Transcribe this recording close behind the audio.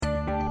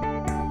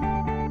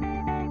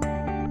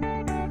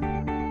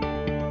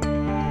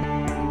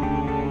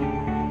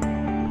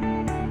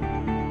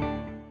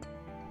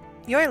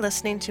You're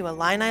listening to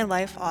Illini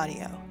Life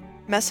Audio,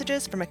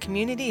 messages from a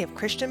community of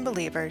Christian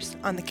believers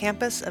on the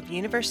campus of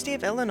University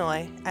of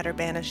Illinois at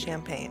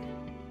Urbana-Champaign.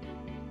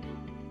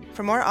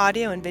 For more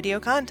audio and video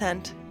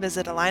content,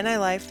 visit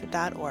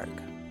IlliniLife.org.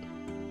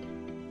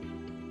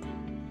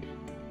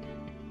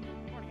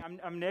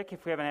 I'm Nick.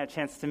 If we haven't had a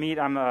chance to meet,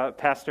 I'm a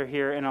pastor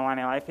here in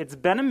Illini Life. It's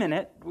been a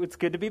minute. It's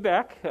good to be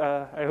back.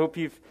 I hope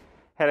you've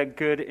had a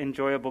good,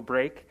 enjoyable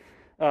break.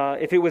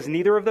 If it was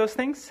neither of those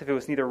things, if it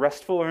was neither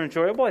restful or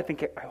enjoyable, I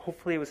think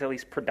hopefully it was at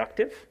least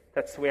productive.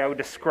 That's the way I would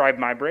describe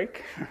my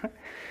break.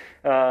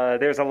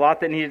 There's a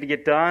lot that needed to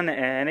get done,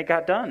 and it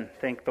got done,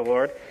 thank the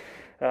Lord.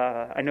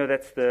 I know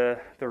that's the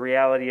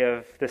reality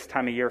of this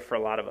time of year for a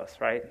lot of us,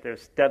 right?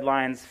 There's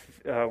deadlines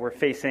we're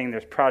facing,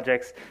 there's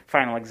projects,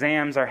 final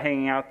exams are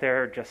hanging out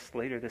there just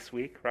later this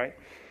week, right?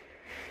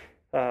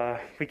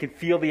 We can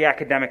feel the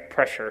academic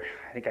pressure.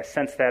 I think I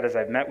sense that as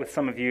I've met with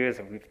some of you, as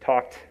we've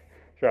talked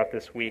throughout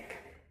this week.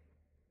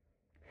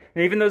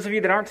 And even those of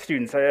you that aren't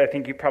students, I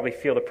think you probably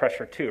feel the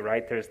pressure too,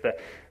 right? There's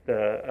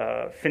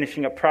the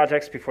finishing up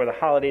projects before the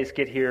holidays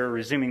get here,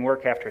 resuming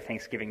work after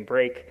Thanksgiving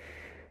break,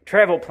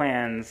 travel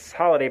plans,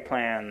 holiday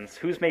plans,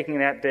 who's making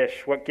that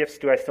dish, what gifts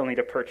do I still need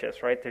to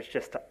purchase, right? There's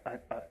just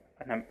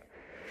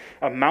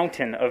a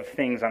mountain of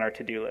things on our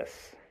to-do list.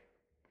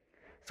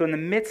 So in the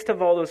midst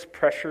of all those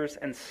pressures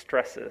and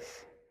stresses,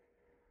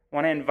 I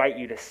want to invite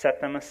you to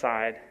set them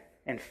aside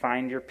and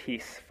find your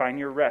peace, find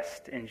your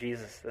rest in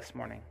Jesus this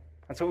morning.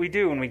 That's what we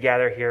do when we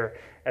gather here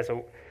as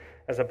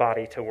a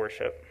body to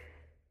worship.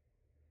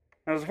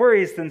 Now, those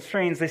worries and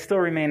strains, they still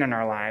remain in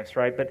our lives,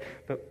 right? But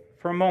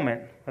for a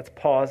moment, let's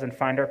pause and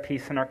find our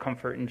peace and our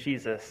comfort in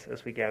Jesus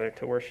as we gather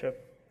to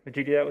worship. Would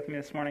you do that with me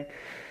this morning?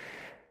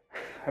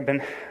 I've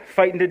been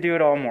fighting to do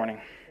it all morning.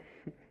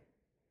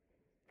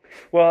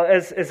 Well,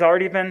 as has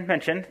already been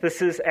mentioned,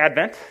 this is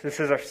Advent. This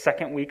is our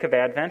second week of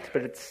Advent,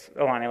 but it's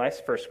Illini Life's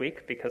first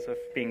week because of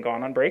being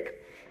gone on break.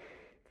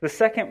 The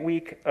second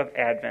week of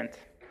Advent.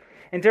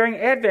 And during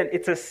Advent,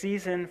 it's a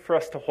season for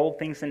us to hold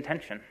things in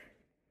tension,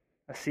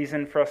 a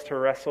season for us to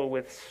wrestle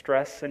with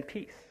stress and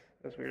peace,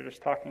 as we were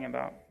just talking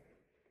about.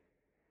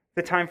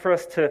 The time for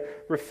us to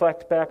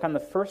reflect back on the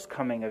first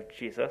coming of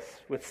Jesus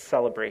with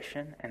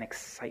celebration and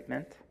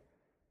excitement,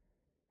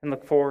 and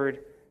look forward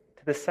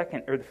to the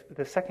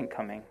second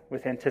coming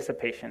with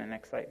anticipation and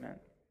excitement.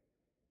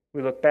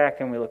 We look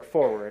back and we look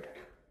forward,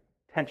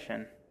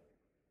 tension.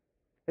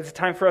 It's a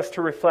time for us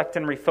to reflect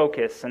and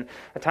refocus, and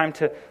a time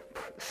to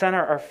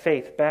center our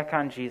faith back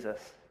on Jesus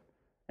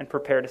and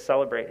prepare to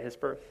celebrate his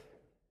birth.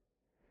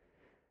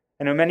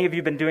 I know many of you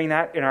have been doing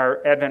that in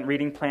our Advent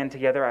reading plan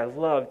together. I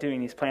love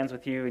doing these plans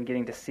with you and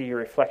getting to see your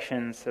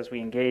reflections as we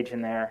engage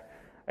in there.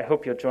 I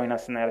hope you'll join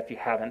us in that if you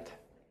haven't.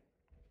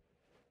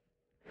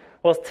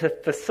 Well, to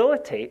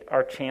facilitate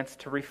our chance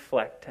to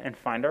reflect and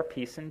find our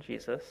peace in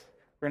Jesus,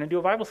 we're going to do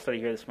a Bible study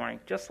here this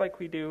morning, just like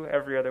we do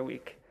every other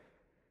week.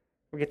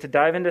 We get to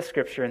dive into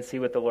Scripture and see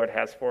what the Lord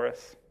has for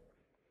us.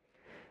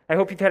 I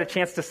hope you've had a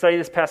chance to study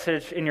this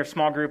passage in your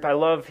small group. I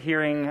love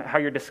hearing how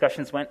your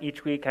discussions went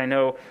each week. I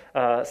know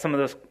some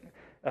of those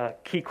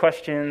key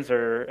questions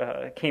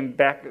or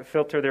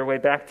filter their way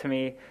back to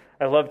me.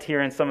 I loved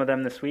hearing some of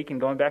them this week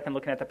and going back and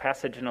looking at the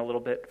passage in a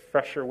little bit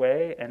fresher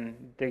way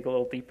and dig a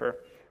little deeper.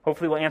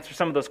 Hopefully we'll answer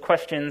some of those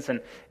questions,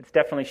 and it's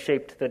definitely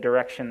shaped the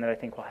direction that I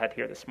think we'll head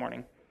here this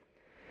morning.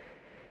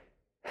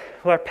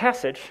 Well, our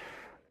passage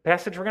we're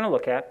going to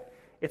look at,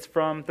 it's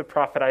from the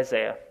prophet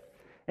Isaiah.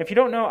 And if you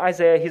don't know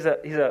Isaiah, he's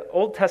an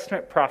Old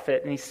Testament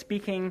prophet, and he's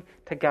speaking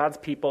to God's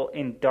people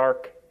in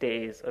dark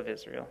days of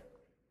Israel.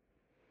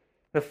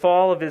 The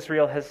fall of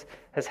Israel has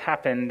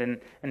happened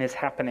and is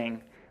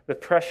happening. The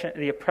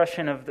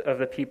oppression of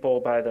the people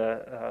by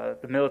the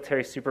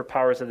military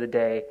superpowers of the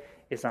day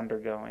is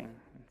undergoing.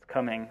 It's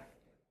coming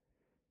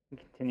and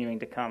continuing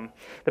to come.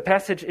 The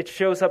passage, it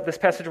shows up, this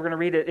passage we're going to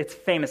read, it's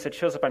famous. It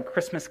shows up on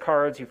Christmas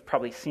cards. You've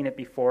probably seen it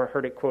before,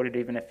 heard it quoted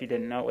even if you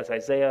didn't know it was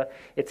Isaiah.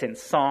 It's in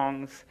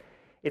songs.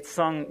 It's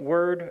sung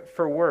word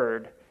for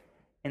word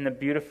in the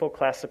beautiful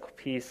classical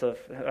piece of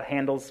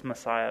Handel's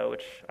Messiah,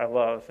 which I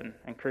love and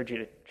I encourage you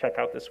to check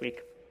out this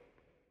week.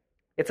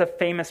 It's a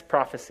famous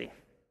prophecy,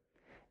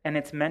 and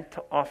it's meant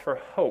to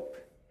offer hope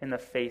in the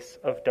face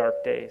of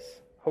dark days,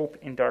 hope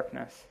in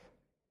darkness.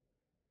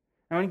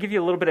 I want to give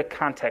you a little bit of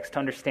context to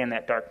understand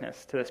that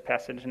darkness to this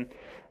passage. And,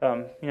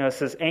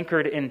 this is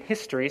anchored in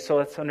history, so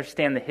let's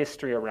understand the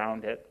history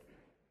around it.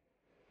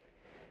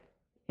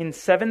 In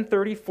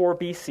 734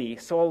 BC,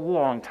 so a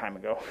long time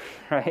ago,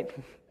 right?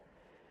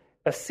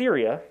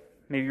 Assyria,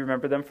 maybe you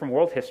remember them from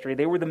world history,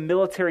 they were the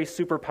military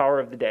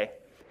superpower of the day.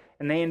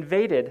 And they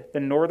invaded the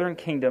northern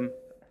kingdom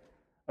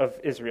of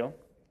Israel,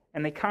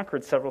 and they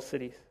conquered several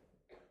cities.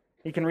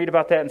 You can read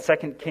about that in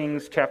 2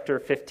 Kings chapter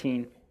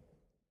 15. You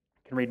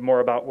can read more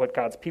about what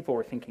God's people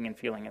were thinking and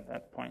feeling at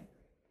that point.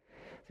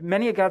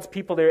 Many of God's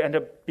people there end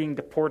up being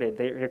deported.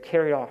 They're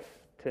carried off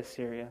to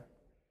Assyria.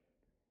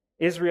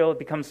 Israel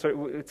becomes,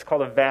 it's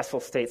called a vassal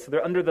state. So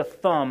they're under the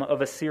thumb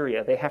of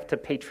Assyria. They have to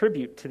pay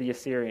tribute to the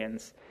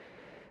Assyrians.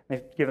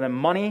 They've given them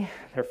money,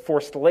 they're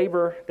forced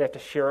labor, they have to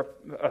share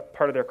a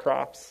part of their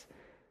crops.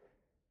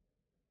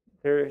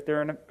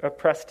 They're an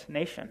oppressed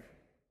nation.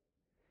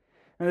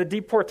 And the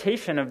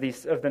deportation of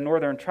the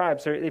northern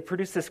tribes, they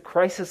produce this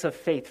crisis of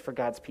faith for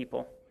God's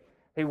people.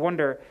 They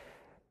wonder,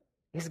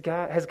 has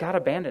God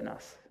abandoned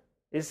us?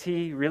 Is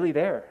he really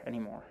there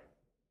anymore?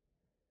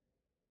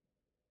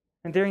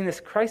 And during this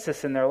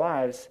crisis in their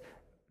lives,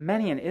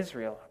 many in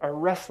Israel are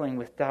wrestling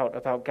with doubt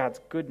about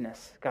God's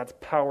goodness, God's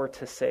power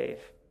to save.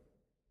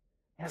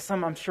 And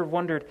some, I'm sure,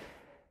 wondered,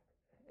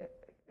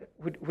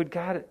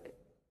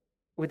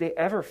 would they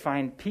ever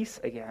find peace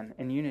again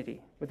and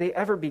unity? Would they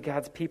ever be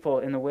God's people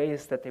in the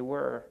ways that they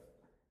were,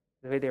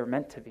 the way they were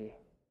meant to be?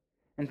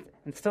 And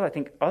still, I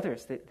think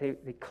others,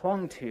 they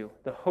clung to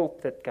the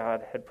hope that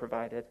God had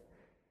provided,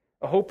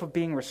 a hope of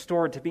being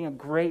restored, to being a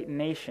great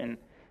nation,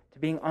 to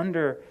being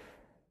under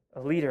a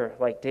leader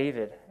like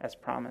David, as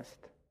promised.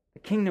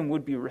 The kingdom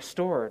would be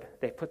restored.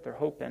 They put their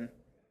hope in.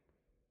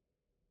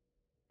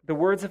 The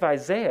words of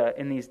Isaiah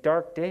in these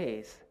dark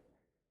days,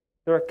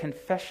 they're a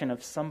confession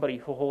of somebody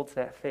who holds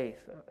that faith,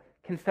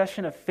 a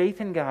confession of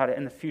faith in God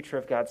and the future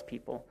of God's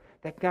people,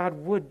 that God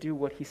would do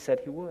what he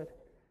said he would.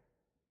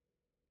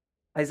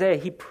 Isaiah,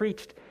 he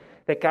preached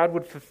that God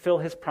would fulfill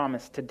his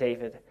promise to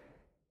David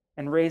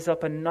and raise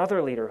up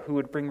another leader who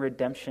would bring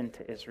redemption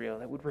to Israel,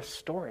 that would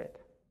restore it.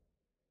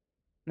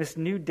 This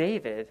new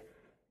David,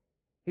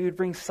 he would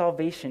bring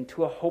salvation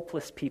to a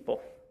hopeless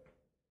people.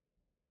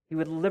 He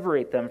would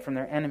liberate them from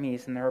their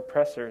enemies and their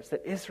oppressors,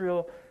 that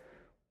Israel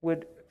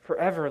would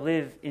forever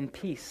live in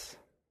peace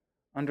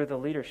under the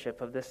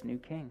leadership of this new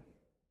king.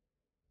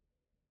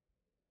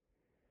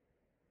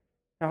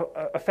 Now,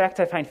 a fact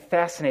I find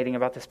fascinating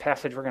about this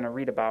passage we're going to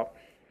read about,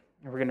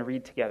 and we're going to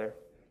read together,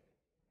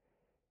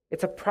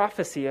 it's a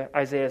prophecy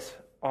Isaiah's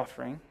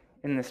offering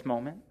in this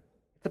moment.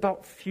 It's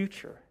about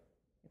future.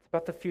 It's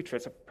about the future.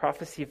 It's a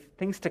prophecy of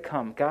things to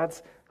come,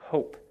 God's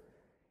hope.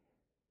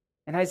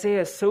 And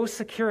Isaiah is so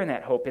secure in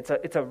that hope.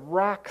 It's a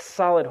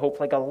rock-solid hope,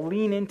 like a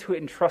lean into it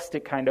and trust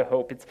it kind of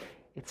hope.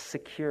 It's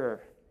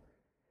secure.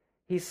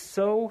 He's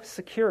so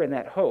secure in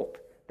that hope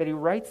that he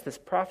writes this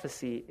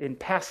prophecy in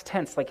past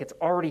tense like it's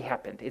already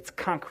happened. It's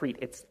concrete.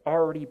 It's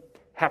already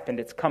happened.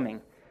 It's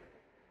coming.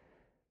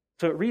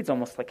 So it reads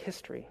almost like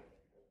history.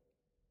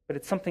 But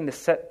it's something to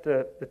set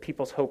the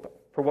people's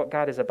hope for what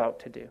God is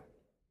about to do.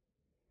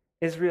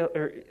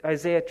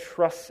 Isaiah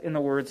trusts in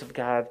the words of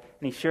God,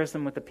 and he shares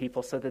them with the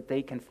people so that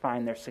they can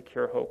find their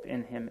secure hope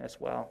in him as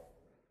well.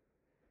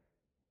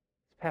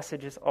 This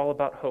passage is all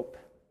about hope.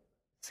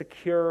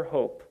 Secure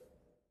hope.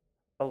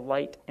 A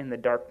light in the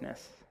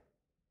darkness.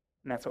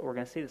 And that's what we're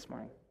going to see this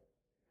morning.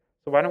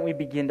 So why don't we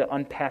begin to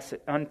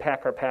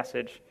unpack our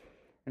passage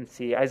and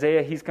see.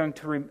 Isaiah, he's going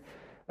to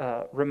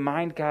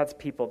remind God's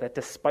people that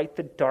despite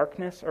the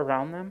darkness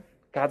around them,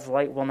 God's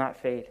light will not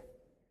fade.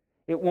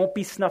 It won't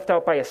be snuffed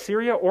out by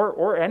Assyria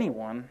or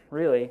anyone,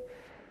 really.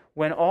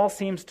 When all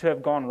seems to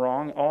have gone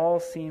wrong,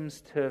 all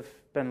seems to have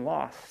been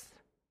lost,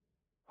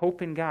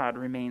 hope in God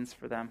remains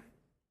for them.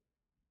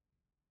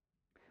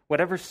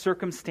 Whatever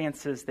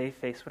circumstances they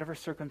face, whatever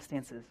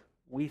circumstances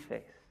we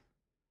face,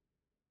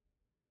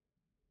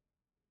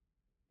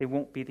 it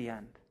won't be the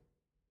end.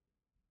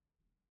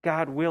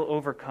 God will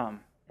overcome,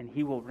 and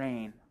he will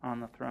reign on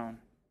the throne.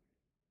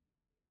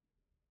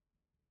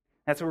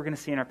 That's what we're going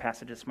to see in our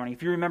passage this morning.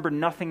 If you remember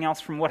nothing else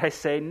from what I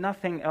say,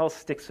 nothing else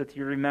sticks with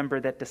you. Remember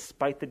that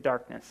despite the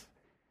darkness,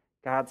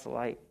 God's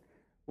light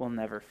will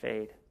never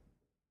fade.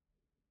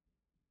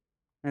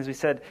 As we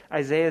said,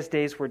 Isaiah's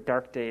days were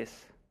dark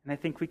days, and I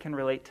think we can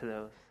relate to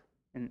those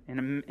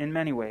in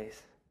many ways.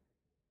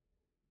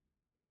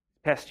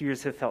 Past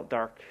years have felt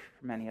dark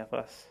for many of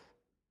us.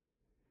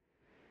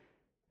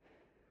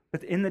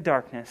 But in the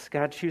darkness,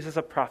 God chooses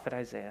a prophet,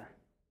 Isaiah,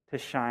 to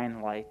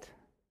shine light,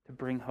 to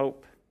bring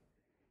hope.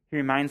 He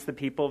reminds the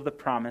people of the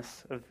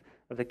promise of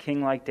the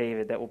king like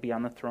David that will be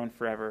on the throne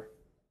forever.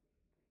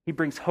 He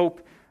brings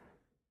hope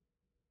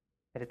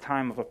at a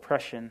time of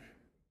oppression,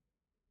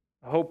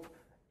 hope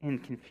in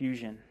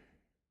confusion.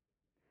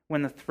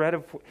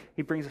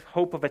 He brings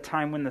hope of a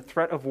time when the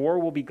threat of war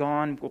will be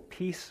gone, where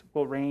peace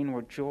will reign,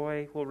 where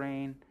joy will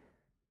reign,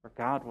 where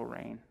God will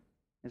reign.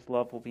 His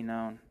love will be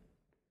known.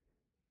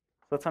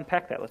 Let's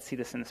unpack that. Let's see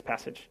this in this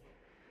passage.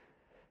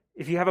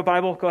 If you have a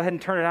Bible, go ahead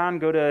and turn it on.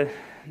 Go to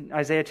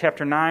Isaiah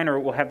chapter 9, or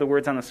we'll have the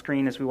words on the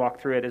screen as we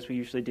walk through it, as we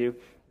usually do.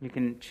 You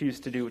can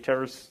choose to do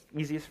whichever's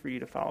easiest for you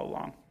to follow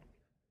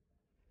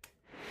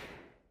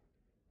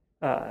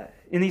along.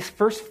 In these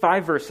first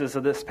 5 verses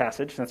of this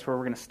passage, that's where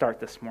we're going to start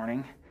this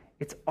morning,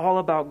 it's all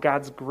about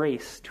God's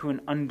grace to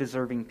an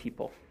undeserving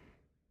people.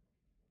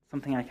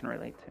 Something I can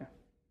relate to.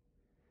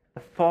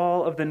 The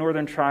fall of the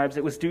northern tribes,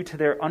 it was due to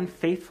their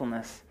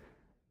unfaithfulness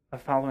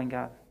of following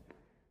God.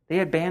 They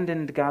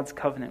abandoned God's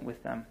covenant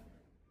with them.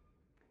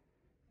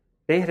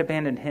 They had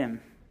abandoned him.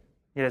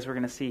 Yet, as we're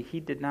going to see, he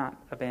did not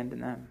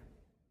abandon them.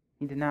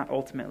 He did not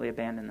ultimately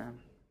abandon them.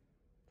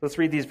 Let's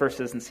read these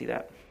verses and see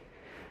that.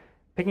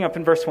 Picking up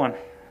in verse 1.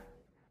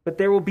 But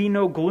there will be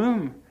no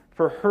gloom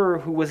for her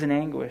who was in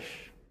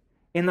anguish.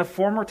 In the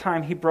former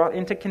time he brought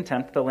into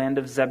contempt the land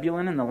of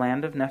Zebulun and the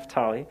land of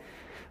Naphtali,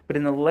 but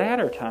in the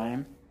latter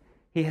time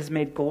he has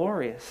made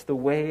glorious the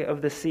way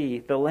of the sea,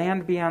 the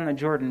land beyond the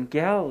Jordan,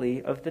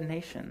 Galilee of the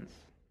nations.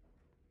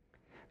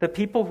 The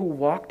people who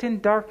walked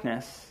in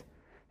darkness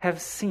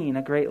have seen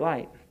a great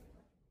light.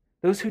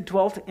 Those who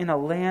dwelt in a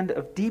land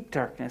of deep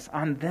darkness,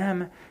 on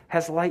them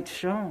has light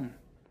shone.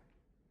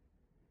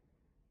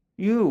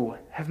 You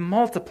have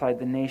multiplied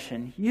the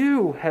nation.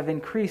 You have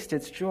increased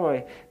its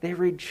joy. They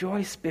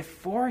rejoice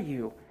before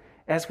you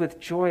as with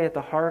joy at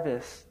the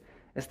harvest,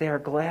 as they are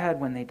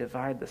glad when they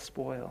divide the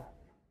spoil.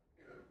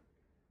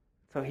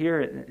 So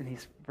here in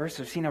these verses,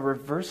 we've seen a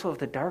reversal of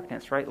the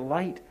darkness, right?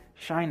 Light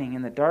shining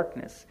in the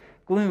darkness.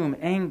 Gloom,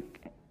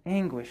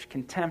 anguish,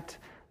 contempt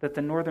that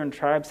the northern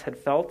tribes had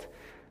felt.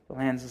 The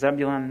lands of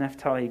Zebulun,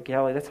 Naphtali,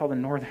 Galilee, that's all the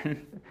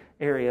northern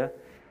area.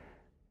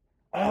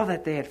 All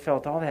that they had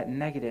felt, all that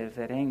negative,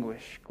 that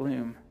anguish,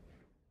 gloom,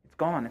 it's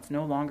gone. It's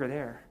no longer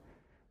there.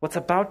 What's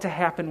about to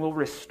happen will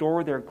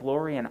restore their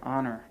glory and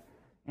honor,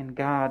 and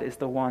God is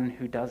the one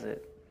who does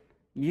it.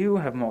 You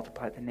have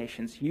multiplied the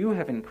nations. You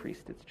have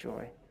increased its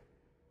joy.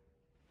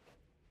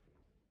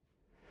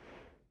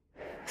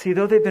 See,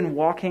 though they've been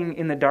walking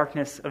in the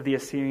darkness of the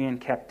Assyrian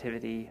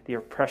captivity, the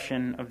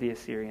oppression of the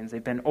Assyrians,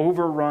 they've been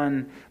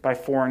overrun by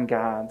foreign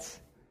gods,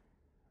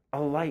 a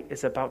light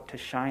is about to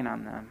shine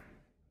on them.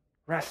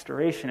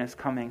 Restoration is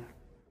coming.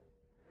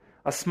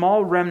 A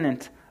small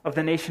remnant of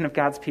the nation of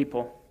God's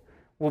people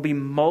will be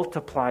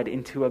multiplied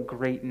into a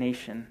great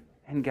nation,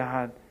 and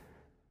God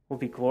will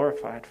be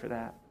glorified for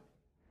that.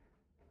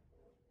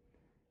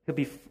 He'll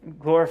be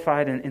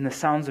glorified in the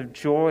sounds of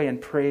joy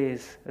and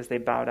praise as they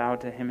bow down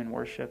to him in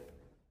worship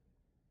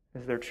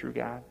as their true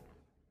God.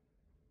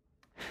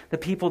 The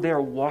people there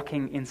are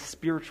walking in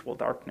spiritual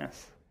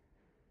darkness.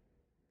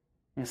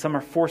 Some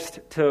are forced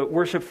to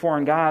worship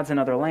foreign gods in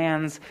other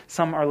lands.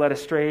 Some are led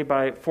astray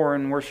by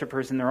foreign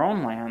worshipers in their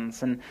own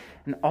lands. And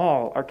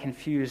all are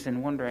confused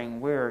and wondering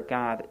where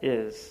God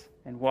is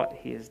and what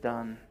he has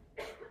done.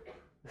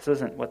 This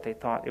isn't what they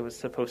thought it was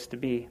supposed to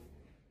be.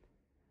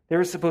 They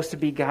were supposed to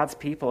be God's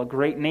people, a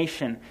great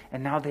nation,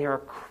 and now they are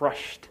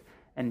crushed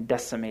and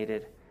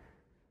decimated,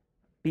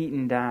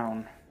 beaten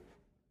down,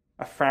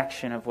 a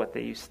fraction of what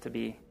they used to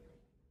be.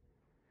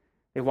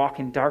 They walk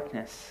in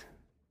darkness.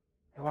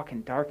 They walk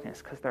in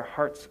darkness because their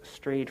hearts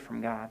strayed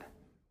from God.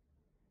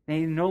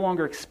 They no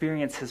longer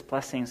experience his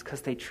blessings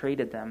because they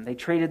traded them. They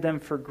traded them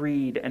for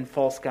greed and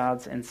false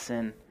gods and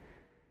sin.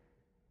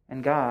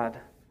 And God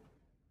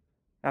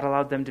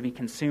allowed them to be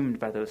consumed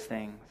by those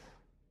things.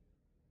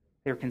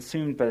 They were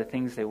consumed by the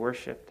things they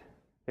worshipped.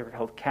 They were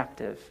held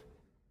captive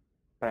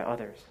by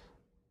others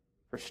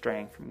for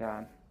straying from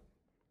God,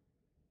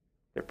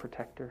 their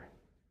protector.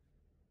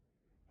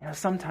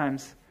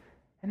 Sometimes,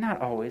 and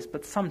not always,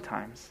 but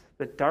sometimes,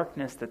 the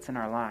darkness that's in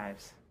our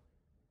lives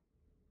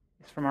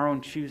is from our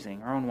own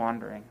choosing, our own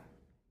wandering,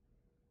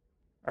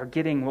 our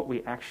getting what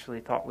we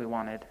actually thought we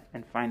wanted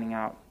and finding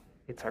out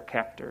it's our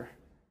captor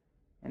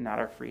and not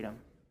our freedom.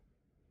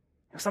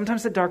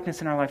 Sometimes the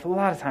darkness in our life, a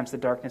lot of times the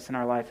darkness in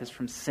our life is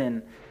from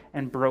sin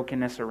and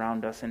brokenness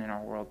around us and in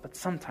our world, but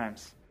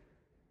sometimes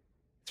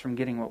it's from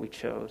getting what we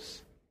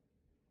chose.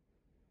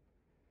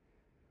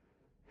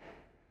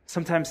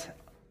 Sometimes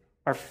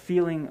our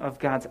feeling of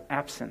God's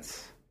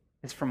absence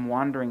is from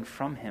wandering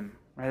from him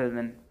rather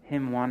than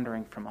him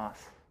wandering from us.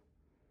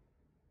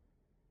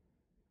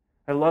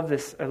 I love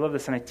this,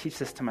 and I teach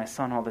this to my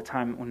son all the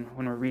time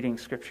when we're reading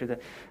Scripture.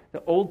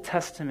 The Old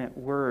Testament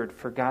word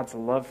for God's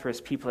love for his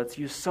people, it's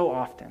used so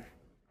often.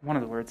 One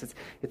of the words,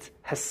 it's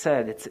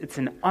hesed. It's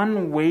an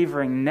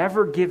unwavering,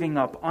 never giving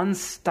up,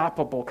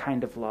 unstoppable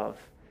kind of love.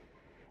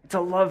 It's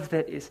a love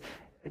that is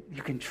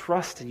you can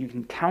trust and you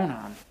can count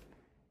on.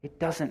 It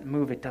doesn't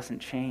move, it doesn't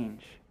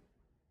change.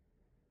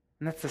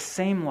 And that's the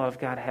same love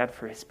God had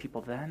for his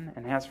people then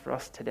and has for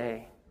us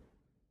today.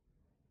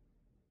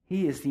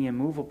 He is the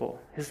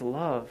immovable. His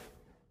love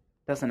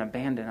doesn't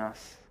abandon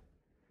us.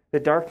 The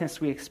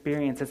darkness we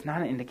experience is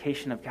not an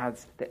indication of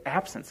the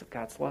absence of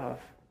God's love.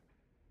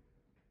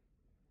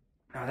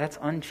 No, that's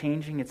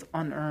unchanging, it's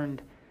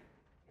unearned,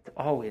 it's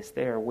always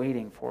there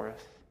waiting for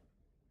us.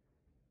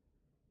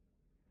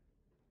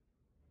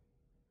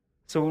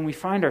 So when we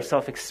find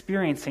ourselves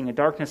experiencing a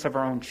darkness of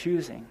our own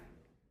choosing,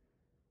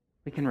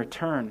 we can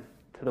return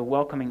to the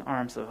welcoming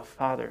arms of a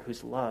Father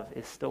whose love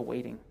is still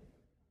waiting.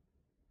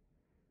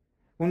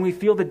 When we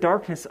feel the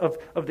darkness of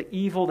the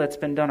evil that's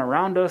been done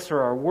around us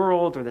or our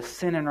world or the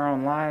sin in our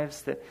own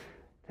lives that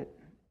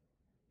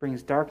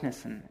brings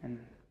darkness and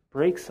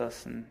breaks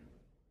us and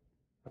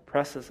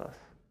oppresses us,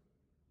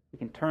 we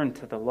can turn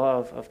to the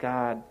love of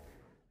God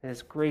that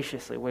is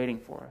graciously waiting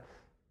for us.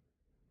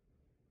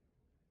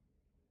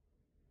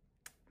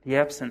 The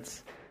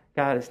absence,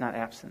 God is not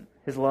absent.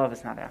 His love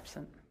is not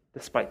absent,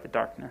 despite the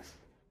darkness.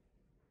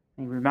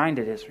 And he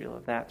reminded Israel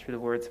of that through the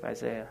words of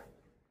Isaiah.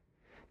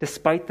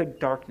 Despite the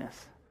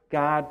darkness,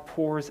 God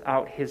pours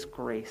out his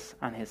grace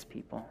on his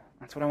people.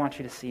 That's what I want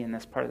you to see in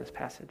this part of this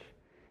passage.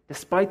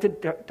 Despite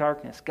the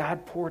darkness,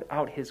 God poured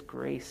out his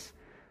grace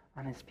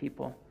on his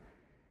people.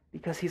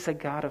 Because he's a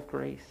God of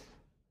grace.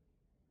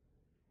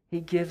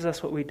 He gives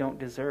us what we don't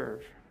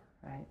deserve,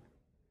 right?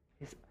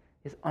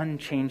 His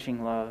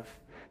unchanging love.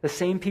 The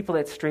same people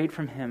that strayed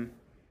from him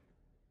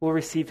will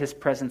receive his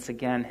presence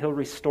again. He'll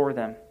restore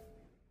them.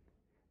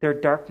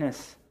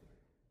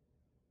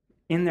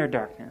 In their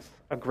darkness,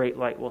 a great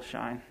light will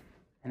shine,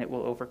 and it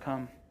will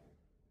overcome.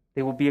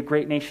 They will be a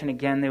great nation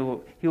again.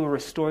 He will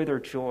restore their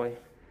joy.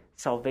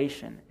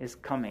 Salvation is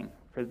coming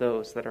for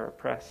those that are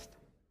oppressed.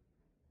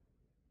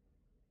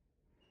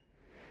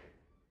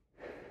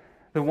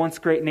 The once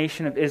great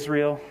nation of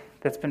Israel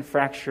that's been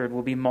fractured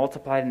will be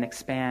multiplied and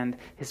expand.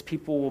 His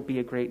people will be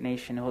a great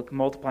nation. He'll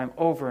multiply them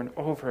over and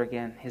over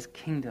again. His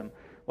kingdom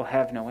will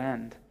have no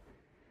end.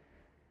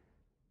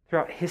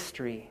 Throughout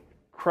history,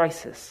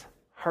 crisis,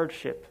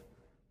 hardship,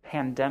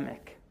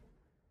 pandemic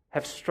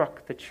have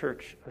struck the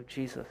church of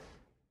Jesus.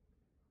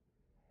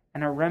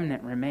 And a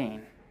remnant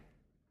remain.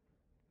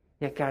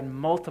 Yet God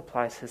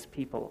multiplies his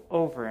people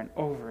over and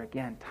over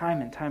again,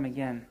 time and time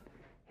again.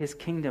 His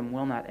kingdom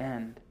will not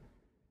end.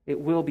 It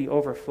will be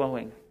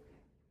overflowing.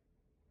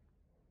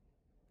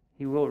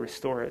 He will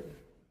restore it.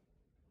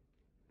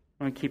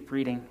 I'm going to keep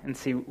reading and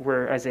see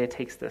where Isaiah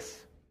takes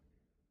this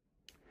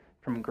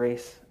from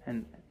grace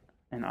and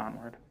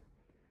onward.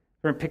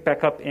 We're going to pick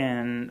back up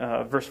in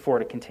verse 4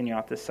 to continue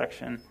out this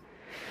section.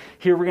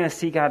 Here we're going to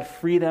see God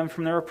free them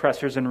from their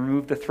oppressors and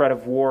remove the threat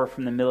of war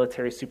from the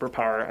military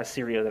superpower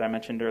Assyria that I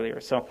mentioned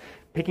earlier. So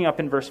picking up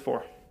in verse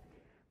 4.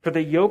 For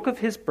the yoke of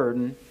his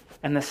burden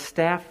and the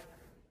staff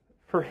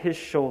for his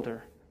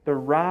shoulder, the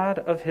rod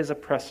of his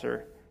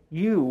oppressor,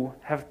 you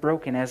have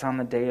broken as on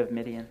the day of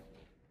Midian.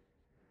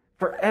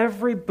 For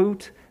every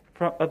boot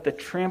of the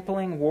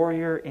trampling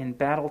warrior in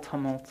battle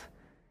tumult,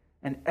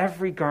 and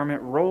every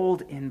garment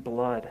rolled in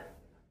blood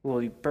will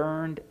be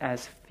burned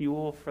as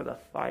fuel for the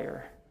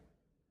fire.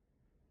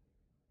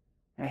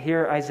 Now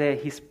here Isaiah,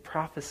 he's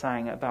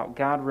prophesying about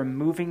God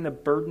removing the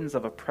burdens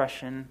of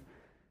oppression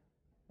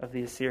of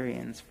the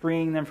Assyrians,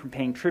 freeing them from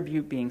paying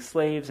tribute, being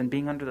slaves, and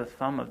being under the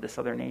thumb of this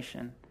other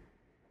nation.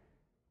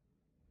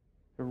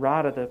 The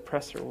rod of the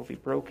oppressor will be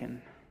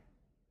broken.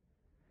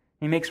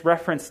 He makes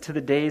reference to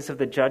the days of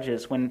the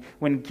judges when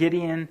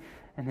Gideon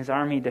and his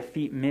army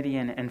defeat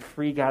Midian and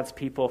free God's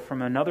people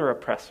from another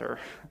oppressor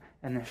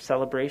and their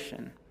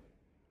celebration.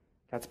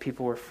 God's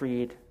people were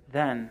freed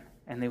then,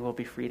 and they will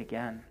be freed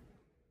again.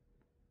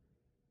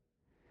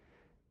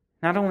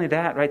 Not only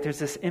that, right, there's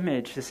this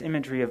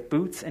imagery of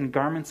boots and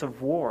garments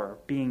of war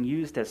being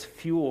used as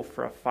fuel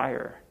for a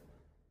fire.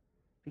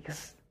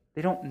 Because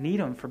they don't need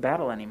them for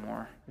battle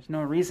anymore. There's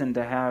no reason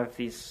to have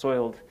these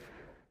soiled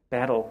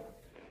battle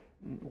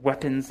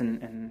weapons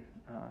and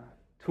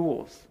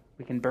tools.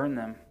 We can burn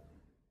them.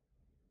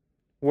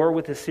 War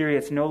with Assyria,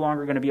 it's no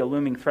longer going to be a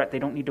looming threat. They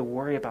don't need to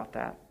worry about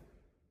that.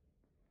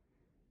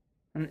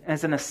 And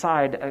as an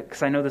aside,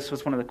 because I know this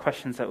was one of the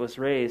questions that was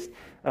raised,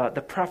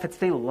 the prophets,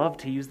 they love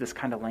to use this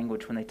kind of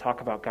language when they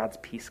talk about God's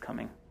peace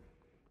coming.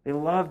 They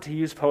love to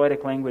use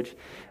poetic language.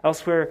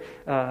 Elsewhere,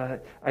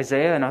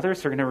 Isaiah and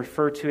others are going to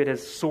refer to it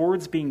as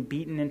swords being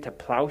beaten into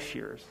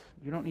plowshares.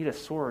 You don't need a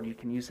sword. You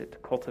can use it to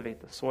cultivate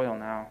the soil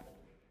now.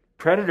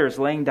 Predators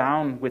laying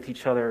down with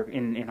each other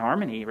in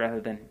harmony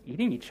rather than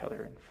eating each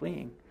other and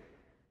fleeing.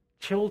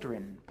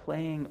 Children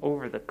playing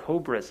over the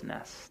cobra's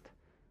nest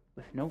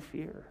with no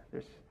fear.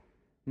 There's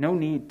no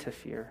need to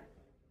fear.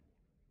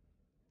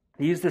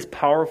 They use this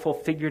powerful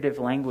figurative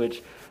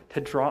language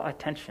to draw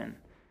attention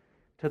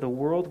to the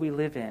world we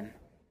live in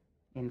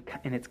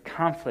its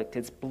conflict,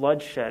 its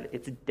bloodshed,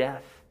 its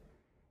death.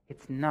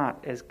 It's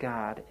not as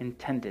God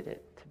intended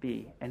it to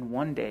be. And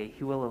one day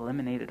he will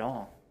eliminate it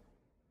all.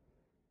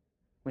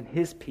 When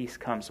his peace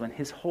comes, when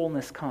his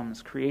wholeness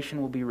comes,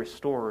 creation will be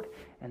restored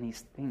and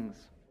these things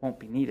won't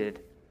be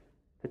needed.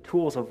 The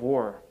tools of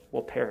war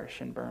will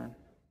perish and burn.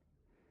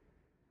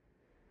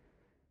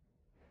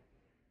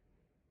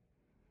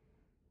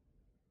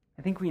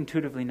 I think we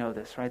intuitively know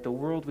this, right? The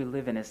world we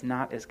live in is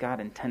not as God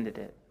intended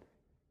it.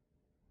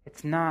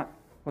 It's not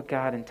what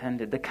God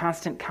intended. The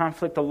constant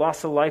conflict, the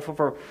loss of life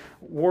over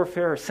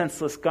warfare or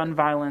senseless gun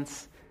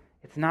violence,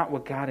 it's not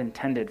what God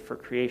intended for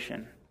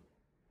creation.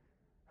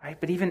 Right?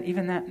 But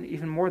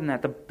even more than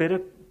that, the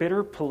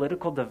bitter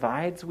political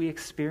divides we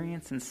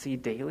experience and see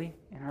daily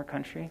in our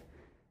country,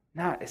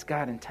 not as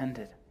God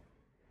intended.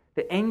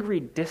 The angry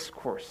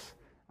discourse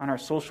on our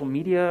social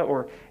media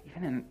or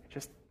even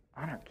just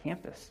on our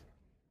campus,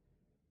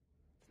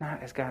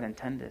 not as God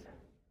intended.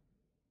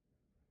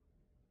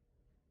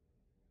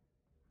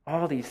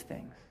 All these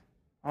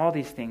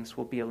things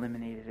will be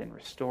eliminated and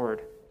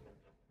restored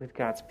with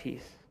God's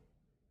peace.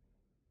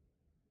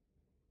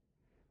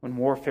 When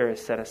warfare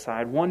is set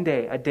aside, one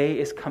day, a day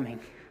is coming,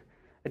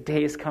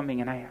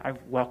 and I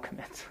welcome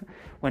it.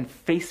 When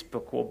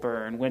Facebook will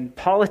burn, when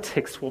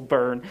politics will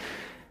burn,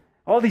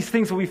 all these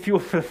things will be fuel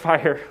for the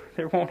fire.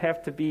 There won't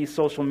have to be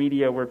social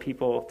media where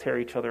people tear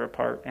each other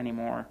apart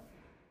anymore.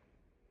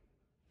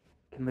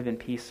 Can live in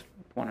peace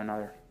with one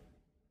another.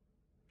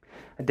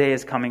 A day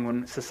is coming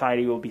when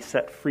society will be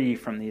set free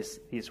from these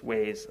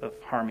ways of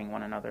harming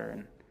one another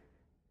and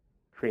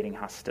creating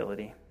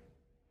hostility.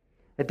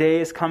 A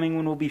day is coming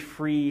when we'll be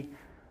free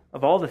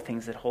of all the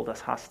things that hold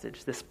us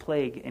hostage, this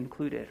plague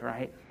included,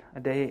 right? A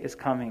day is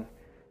coming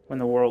when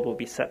the world will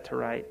be set to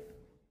right.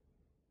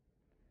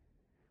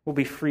 We'll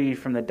be freed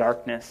from the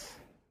darkness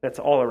that's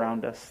all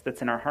around us,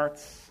 that's in our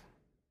hearts,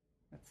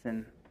 that's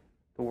in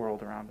the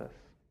world around us.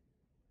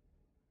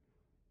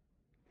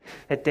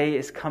 That day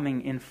is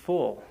coming in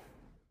full,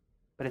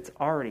 but it's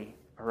already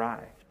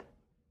arrived.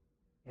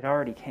 It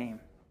already came.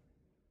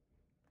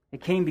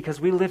 It came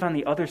because we live on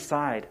the other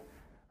side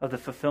of the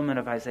fulfillment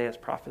of Isaiah's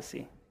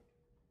prophecy.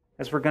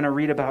 As we're going to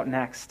read about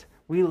next,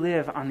 we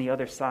live on the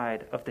other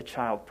side of the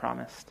child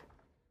promised.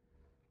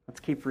 Let's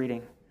keep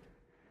reading.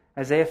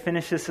 Isaiah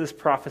finishes his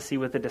prophecy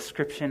with a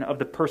description of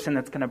the person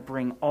that's going to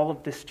bring all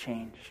of this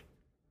change,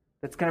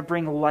 that's going to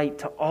bring light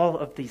to all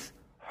of these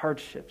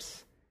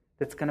hardships,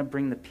 that's going to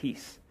bring the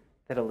peace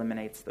that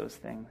eliminates those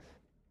things.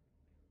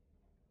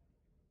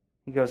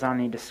 He goes on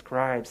and he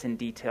describes in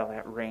detail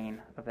that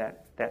reign of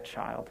that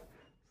child.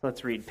 So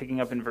let's read,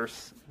 picking up in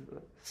verse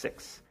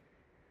 6.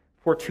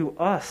 For to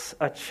us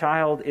a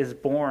child is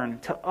born,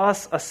 to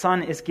us a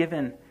son is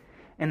given,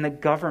 and the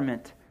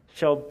government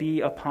shall be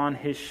upon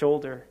his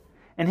shoulder.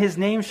 And his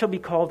name shall be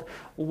called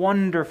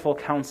Wonderful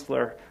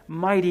Counselor,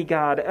 Mighty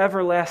God,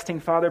 Everlasting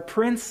Father,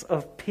 Prince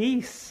of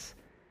Peace.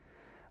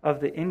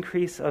 Of the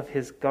increase of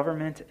his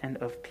government and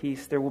of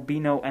peace there will be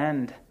no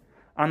end.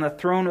 On the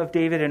throne of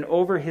David and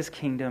over his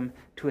kingdom,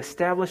 to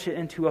establish it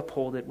and to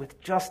uphold it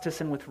with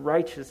justice and with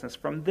righteousness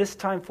from this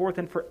time forth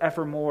and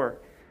forevermore.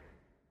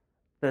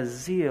 The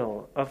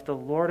zeal of the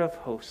Lord of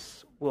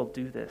hosts will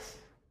do this.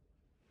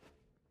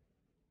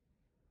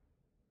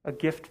 A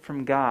gift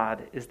from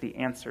God is the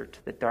answer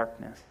to the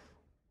darkness.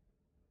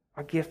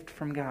 A gift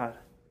from God.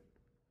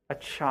 A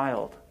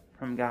child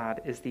from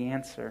God is the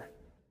answer.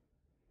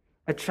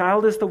 A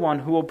child is the one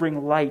who will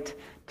bring light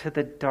to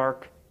the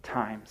dark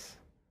times.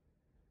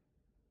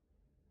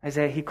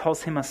 Isaiah, he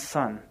calls him a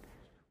son,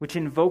 which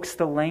invokes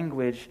the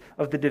language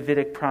of the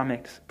Davidic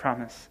promise,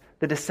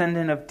 the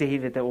descendant of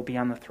David that will be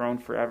on the throne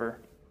forever.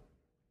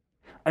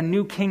 A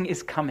new king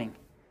is coming.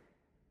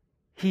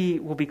 He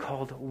will be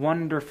called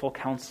Wonderful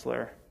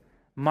Counselor,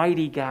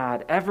 Mighty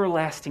God,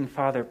 Everlasting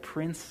Father,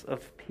 Prince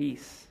of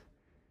Peace.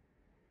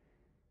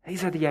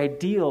 These are the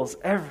ideals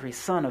every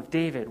son of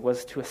David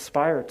was to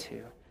aspire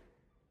to,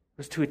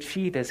 was to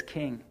achieve as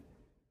king.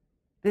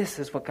 This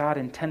is what God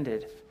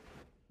intended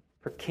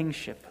for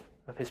kingship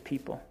of his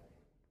people.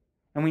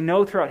 And we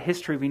know throughout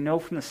history, we know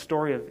from the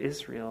story of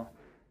Israel,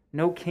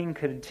 no king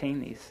could attain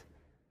these.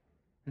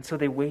 And so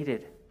they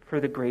waited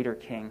for the greater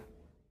king.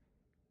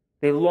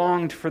 They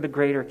longed for the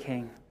greater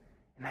king.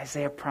 And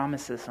Isaiah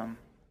promises them.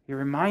 He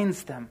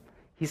reminds them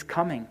he's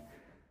coming.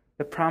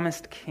 The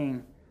promised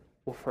king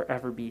will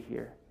forever be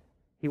here.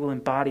 He will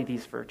embody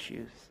these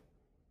virtues.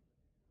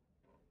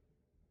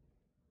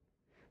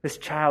 This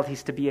child,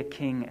 he's to be a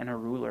king and a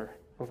ruler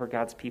over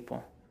God's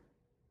people.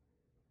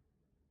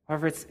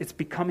 However, it's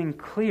becoming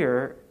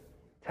clear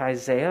to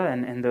Isaiah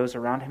and those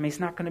around him, he's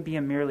not going to be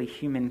a merely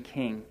human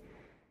king.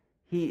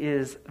 He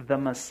is the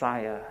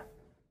Messiah,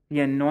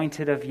 the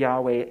anointed of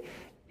Yahweh.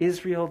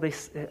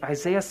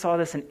 Isaiah saw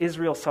this and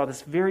Israel saw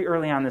this very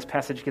early on. This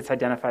passage gets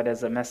identified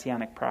as a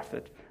messianic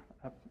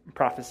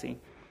prophecy.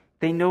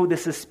 They know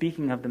this is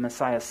speaking of the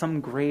Messiah,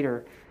 something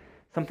greater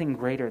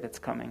that's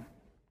coming.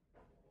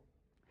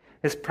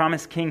 This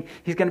promised king,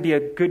 he's going to be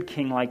a good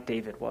king like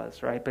David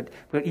was, right? But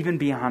even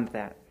beyond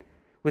that,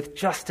 with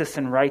justice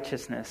and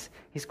righteousness,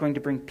 he's going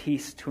to bring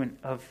peace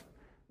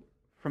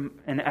from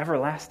an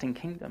everlasting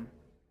kingdom.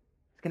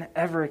 He's going to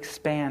ever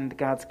expand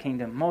God's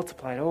kingdom,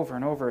 multiply it over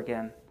and over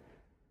again.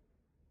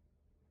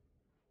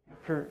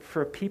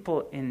 For a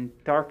people in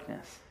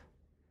darkness,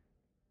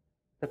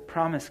 the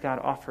promise God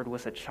offered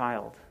was a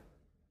child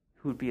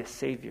who would be a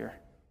savior,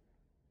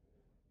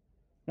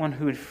 one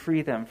who would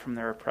free them from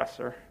their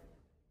oppressor,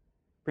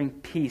 bring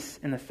peace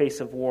in the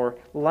face of war,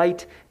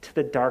 light to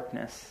the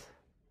darkness.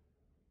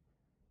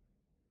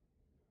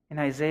 In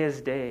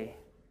Isaiah's day,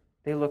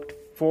 they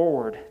looked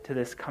forward to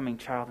this coming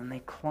child and they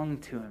clung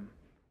to him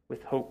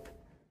with hope.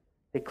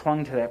 They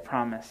clung to that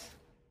promise.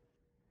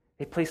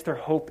 They placed their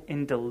hope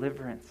in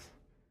deliverance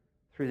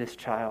through this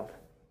child.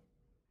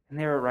 And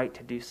they were right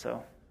to do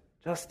so,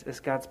 just as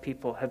God's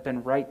people have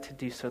been right to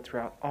do so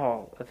throughout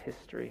all of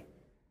history.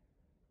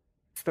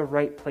 It's the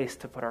right place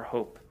to put our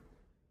hope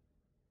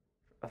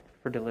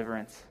for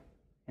deliverance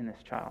in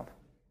this child.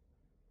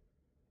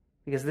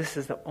 Because this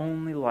is the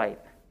only light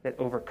that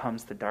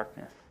overcomes the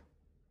darkness.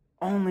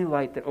 Only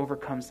light that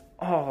overcomes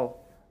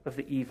all of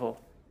the evil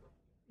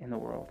in the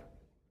world.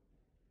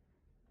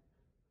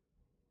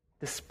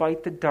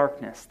 Despite the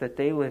darkness that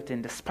they lived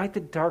in, despite the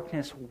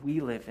darkness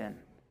we live in,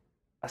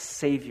 a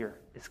Savior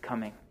is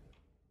coming.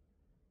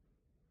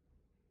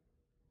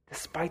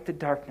 Despite the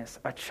darkness,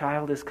 a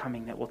child is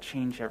coming that will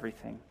change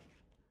everything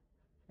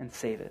and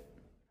save it,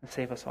 and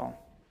save us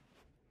all.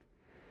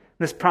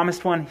 This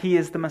promised one, he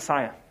is the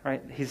Messiah,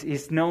 right?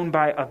 He's known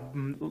by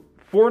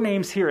 4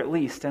 names here at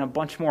least, and a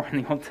bunch more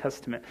in the Old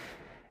Testament.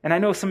 And I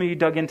know some of you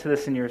dug into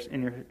this in your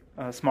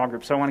small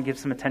group, so I want to give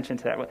some attention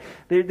to that.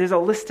 There's a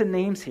list of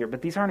names here,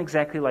 but these aren't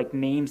exactly like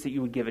names that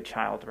you would give a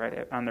child,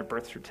 right, on their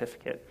birth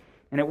certificate.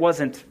 And it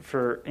wasn't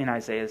in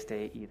Isaiah's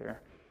day either.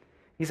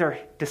 These are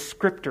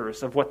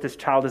descriptors of what this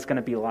child is going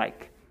to be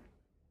like.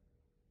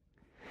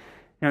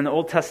 In the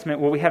Old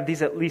Testament, we have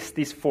at least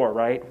these four,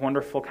 right?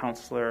 Wonderful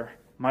Counselor,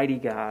 Mighty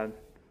God,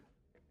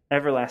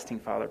 Everlasting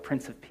Father,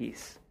 Prince of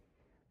Peace.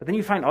 But then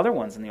you find other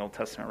ones in the Old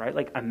Testament, right?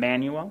 Like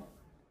Emmanuel,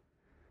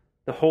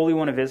 the Holy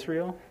One of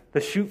Israel,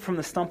 the shoot from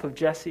the stump of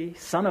Jesse,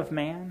 Son of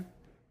Man.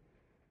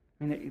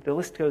 I mean, the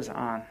list goes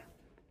on.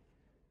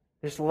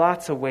 There's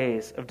lots of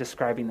ways of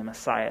describing the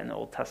Messiah in the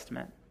Old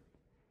Testament.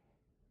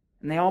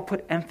 And they all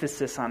put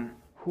emphasis on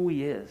who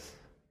he is,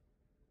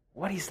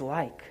 what he's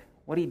like,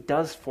 what he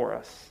does for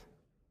us,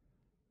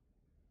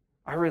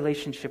 our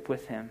relationship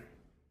with him.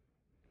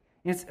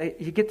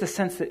 You get the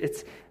sense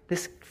that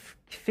this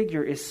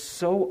figure is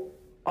so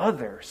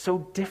other, so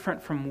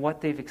different from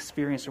what they've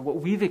experienced or what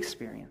we've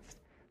experienced,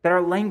 that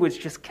our language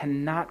just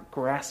cannot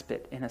grasp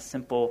it in a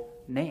simple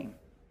name.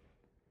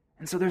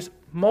 And so there's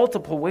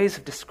multiple ways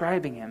of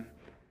describing him,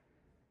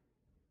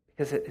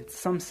 because in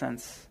some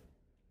sense,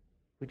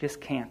 we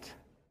just can't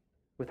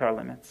with our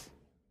limits.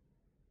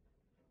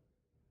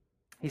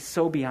 He's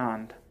so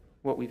beyond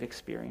what we've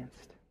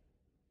experienced.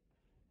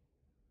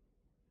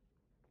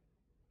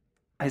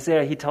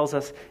 Isaiah, he tells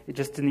us,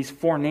 just in these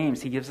four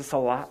names, he gives us a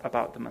lot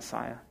about the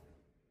Messiah.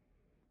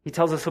 He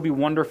tells us he'll be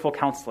Wonderful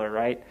Counselor,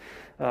 right?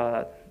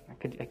 I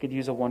could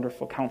use a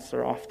Wonderful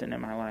Counselor often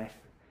in my life.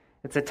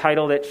 It's a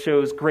title that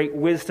shows great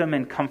wisdom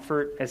and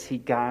comfort as he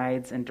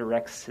guides and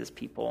directs his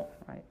people,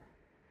 right?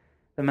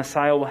 The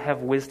Messiah will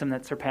have wisdom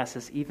that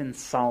surpasses even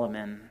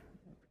Solomon,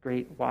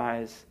 great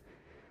wise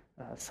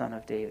son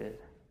of David.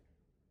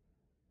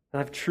 He'll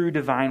have true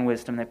divine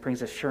wisdom that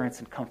brings assurance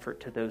and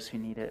comfort to those who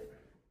need it.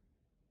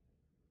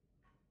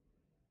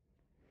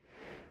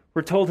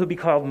 We're told he'll be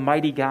called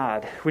Mighty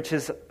God, which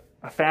is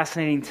a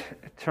fascinating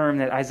term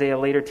that Isaiah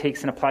later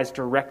takes and applies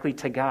directly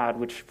to God,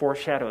 which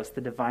foreshadows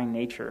the divine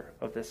nature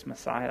of this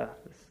Messiah,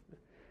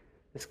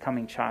 this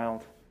coming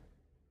child.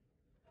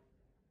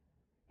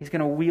 He's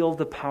going to wield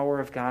the power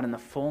of God and the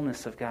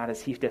fullness of God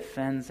as he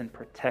defends and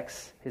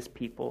protects his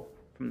people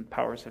from the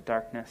powers of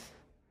darkness.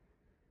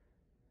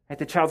 Right,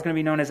 the child's going to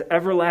be known as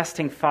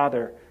Everlasting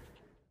Father.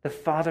 The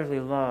fatherly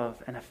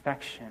love and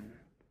affection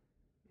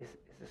is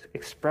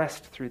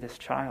expressed through this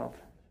child,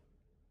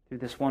 through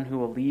this one who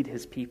will lead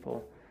his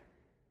people.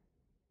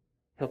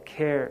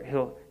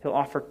 He'll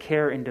offer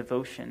care and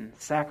devotion,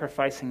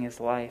 sacrificing his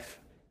life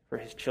for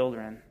his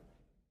children.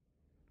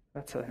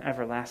 That's an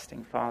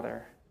everlasting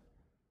Father.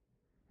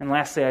 And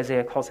lastly,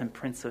 Isaiah calls him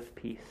Prince of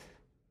Peace.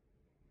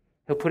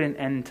 He'll put an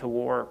end to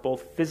war,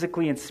 both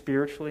physically and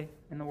spiritually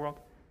in the world.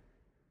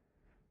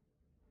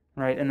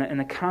 Right? And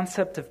the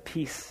concept of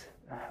peace,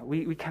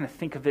 we kind of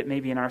think of it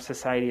maybe in our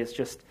society as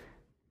just,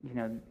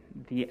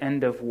 the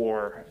end of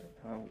war.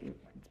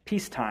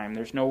 Peacetime,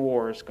 there's no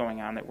wars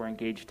going on that we're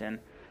engaged in.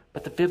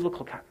 But the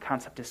biblical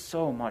concept is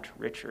so much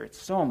richer.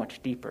 It's so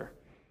much deeper.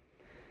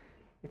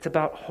 It's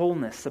about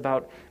wholeness,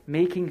 about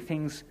making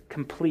things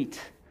complete,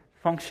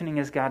 functioning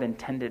as God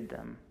intended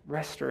them,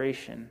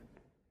 restoration.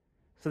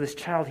 So this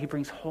child, he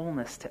brings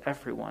wholeness to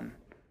everyone.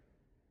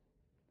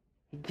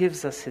 He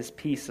gives us his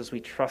peace as we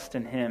trust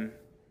in him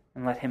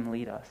and let him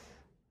lead us.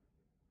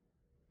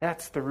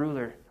 That's the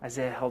ruler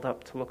Isaiah held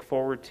up to look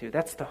forward to.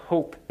 That's the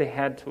hope they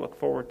had to look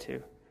forward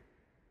to.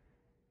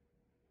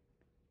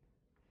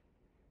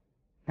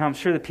 Now, I'm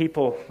sure the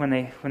people, when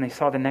they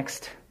saw the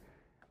next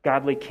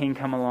godly king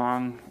come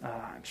along,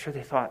 I'm sure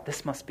they thought,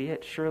 this must be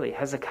it. Surely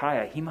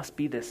Hezekiah, he must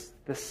be this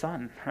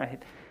son,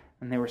 right?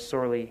 And they were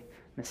sorely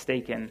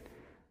mistaken.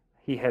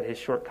 He had his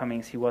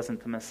shortcomings. He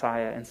wasn't the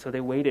Messiah. And so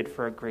they waited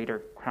for a greater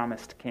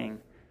promised king.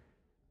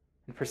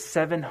 And for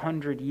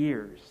 700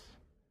 years,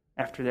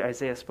 after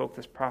Isaiah spoke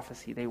this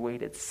prophecy, they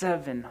waited.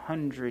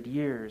 700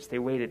 years they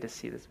waited to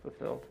see this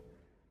fulfilled.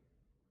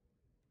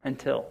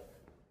 Until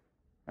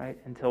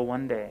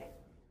one day,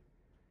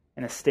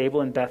 in a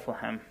stable in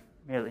Bethlehem,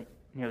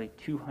 nearly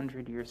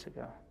 200 years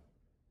ago,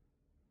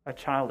 a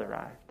child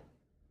arrived.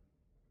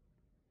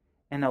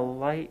 And a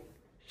light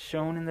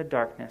shone in the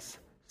darkness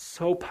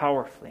so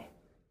powerfully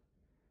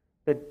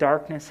that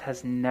darkness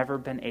has never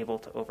been able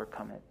to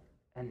overcome it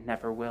and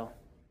never will.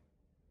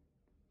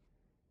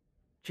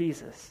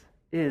 Jesus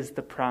is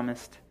the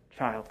promised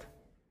child.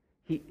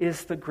 He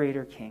is the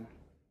greater king.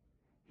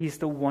 He's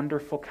the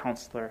wonderful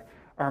counselor,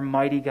 our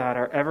mighty God,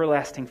 our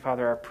everlasting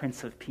Father, our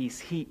Prince of Peace.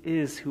 He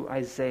is who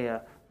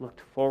Isaiah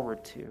looked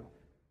forward to.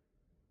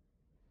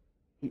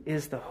 He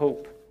is the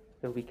hope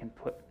that we can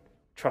put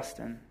trust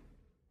in.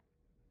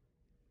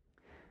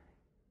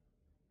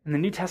 And the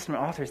New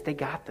Testament authors, they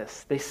got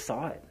this. They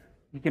saw it.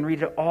 You can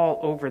read it all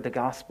over the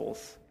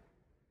Gospels.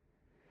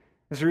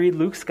 As we read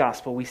Luke's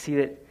Gospel, we see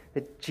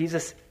that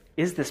Jesus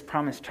is this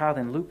promised child,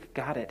 and Luke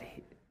got it.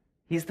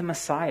 He's the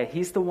Messiah.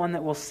 He's the one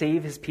that will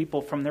save his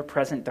people from their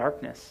present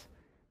darkness,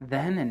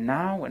 then and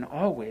now and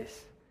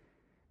always.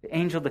 The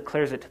angel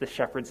declares it to the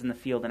shepherds in the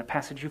field in a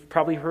passage you've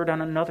probably heard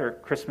on another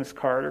Christmas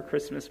card or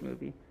Christmas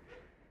movie.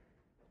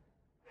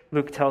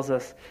 Luke tells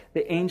us,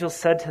 the angel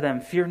said to them,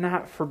 "Fear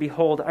not, for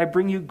behold, I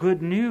bring you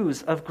good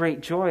news of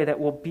great joy that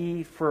will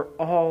be for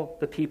all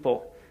the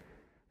people.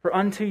 For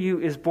unto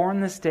you is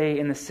born this day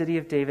in the city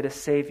of David a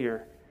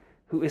Savior,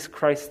 who is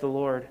Christ the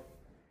Lord.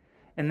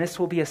 And this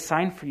will be a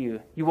sign for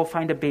you. You will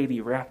find a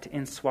baby wrapped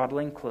in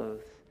swaddling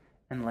clothes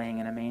and laying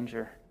in a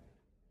manger."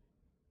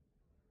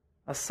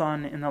 A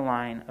son in the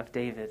line of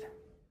David,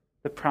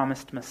 the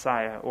promised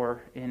Messiah,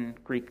 or in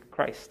Greek,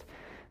 Christ.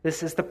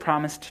 This is the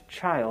promised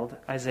child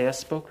Isaiah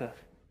spoke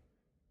of.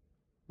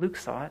 Luke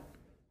saw it.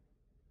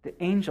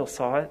 The angel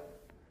saw it.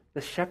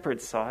 The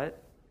shepherds saw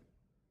it.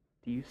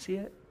 Do you see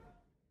it?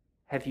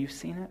 Have you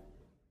seen it?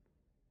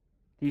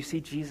 Do you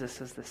see Jesus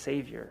as the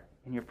Savior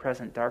in your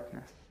present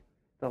darkness,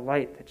 the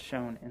light that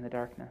shone in the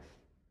darkness?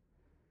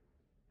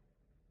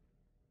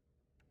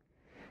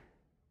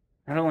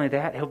 Not only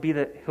that, he'll be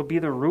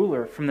the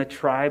ruler from the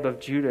tribe of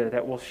Judah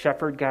that will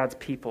shepherd God's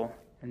people.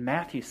 And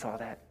Matthew saw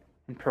that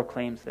and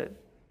proclaims it.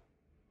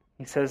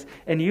 He says,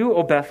 "And you,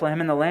 O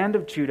Bethlehem, in the land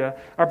of Judah,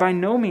 are by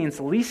no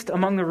means least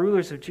among the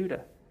rulers of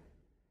Judah.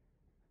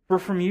 For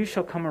from you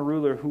shall come a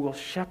ruler who will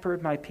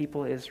shepherd my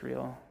people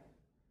Israel."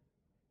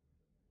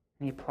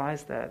 And he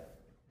applies that.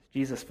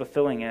 Jesus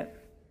fulfilling it.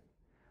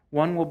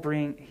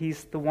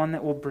 He's the one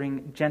that will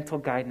bring gentle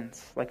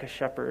guidance like a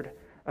shepherd,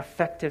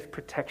 effective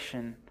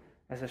protection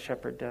as a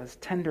shepherd does,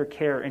 tender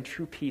care and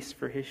true peace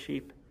for his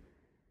sheep.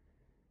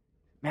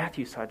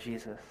 Matthew saw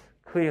Jesus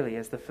clearly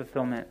as the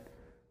fulfillment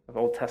of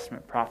Old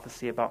Testament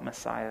prophecy about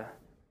Messiah.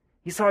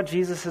 He saw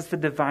Jesus as the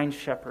divine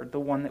shepherd, the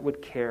one that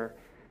would care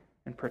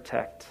and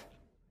protect.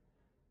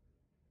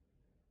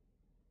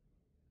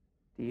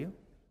 Do you?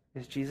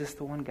 Is Jesus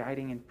the one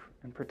guiding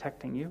and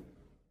protecting you?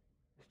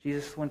 Is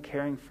Jesus the one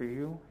caring for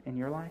you in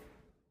your life?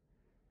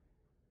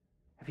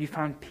 Have you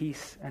found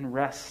peace and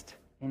rest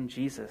in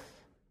Jesus,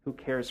 who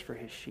cares for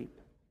his sheep,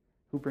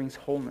 who brings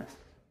wholeness?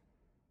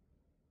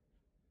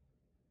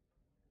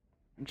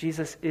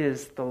 Jesus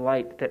is the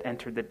light that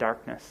entered the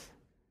darkness.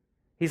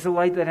 He's the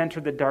light that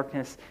entered the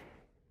darkness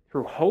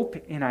through hope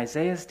in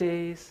Isaiah's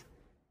days,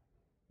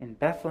 in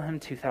Bethlehem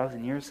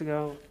 2,000 years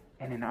ago,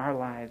 and in our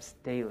lives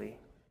daily.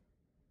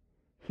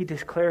 He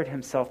declared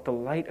himself the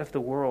light of the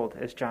world,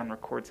 as John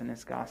records in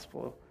his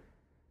gospel.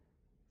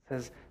 It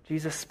says,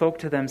 Jesus spoke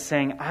to them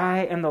saying,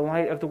 "I am the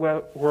light of the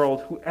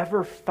world.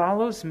 Whoever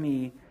follows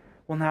me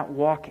will not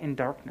walk in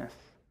darkness,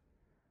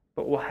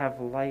 but will have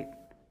the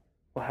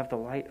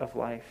light of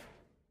life."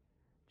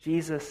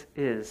 Jesus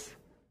is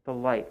the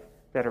light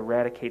that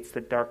eradicates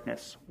the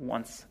darkness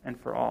once and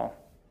for all.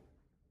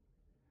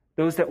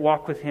 Those that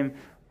walk with him,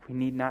 we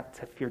need not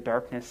to fear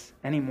darkness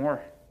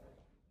anymore.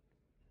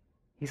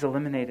 He's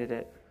eliminated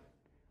it.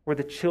 We're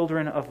the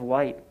children of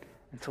light,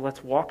 and so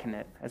let's walk in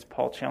it, as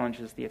Paul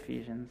challenges the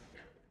Ephesians.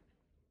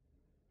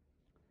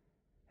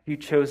 Have you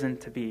chosen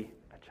to be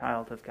a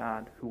child of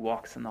God who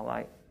walks in the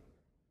light?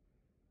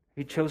 Have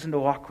you chosen to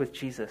walk with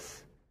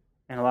Jesus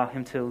and allow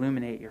him to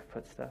illuminate your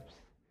footsteps?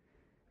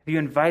 Have you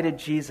invited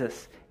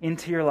Jesus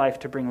into your life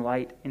to bring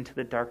light into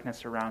the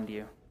darkness around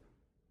you?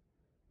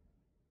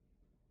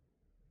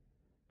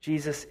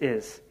 Jesus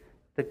is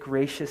the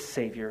gracious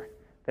Savior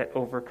that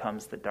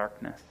overcomes the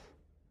darkness.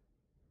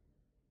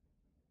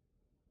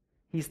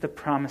 He's the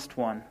promised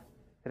one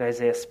that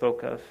Isaiah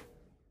spoke of.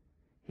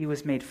 He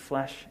was made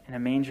flesh in a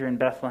manger in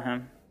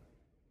Bethlehem,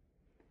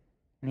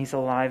 and he's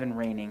alive and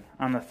reigning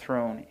on the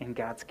throne in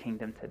God's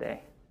kingdom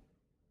today.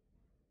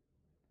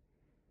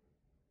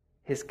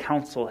 His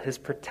counsel, his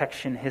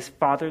protection, his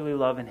fatherly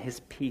love, and his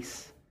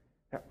peace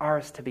are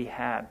ours to be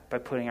had by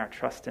putting our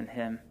trust in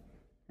him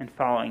and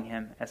following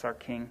him as our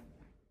King.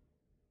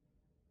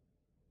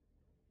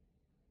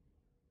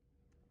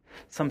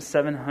 Some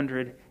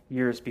 700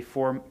 years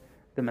before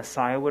the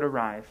Messiah would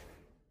arrive,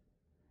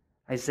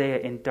 Isaiah,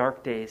 in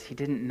dark days, he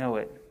didn't know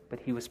it, but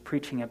he was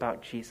preaching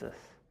about Jesus,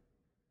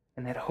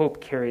 and that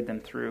hope carried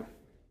them through.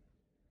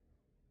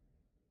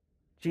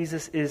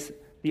 Jesus is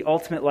the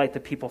ultimate light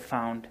that people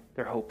found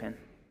their hope in.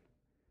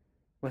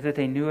 Whether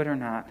they knew it or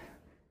not,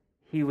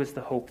 he was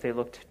the hope they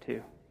looked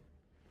to.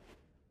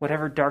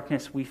 Whatever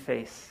darkness we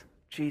face,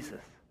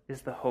 Jesus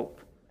is the hope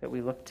that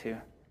we look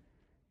to.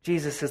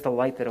 Jesus is the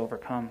light that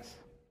overcomes.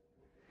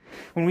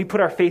 When we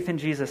put our faith in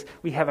Jesus,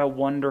 we have a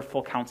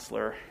wonderful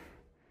counselor.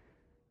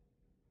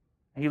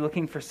 Are you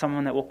looking for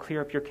someone that will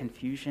clear up your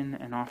confusion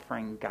and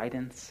offering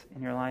guidance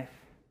in your life?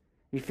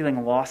 Are you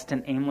feeling lost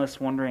and aimless,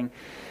 wondering,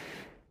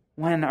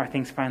 when are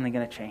things finally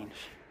going to change?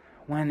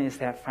 When is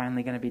that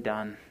finally going to be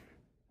done?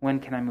 When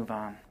can I move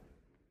on?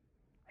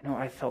 I know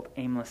I felt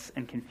aimless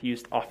and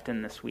confused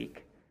often this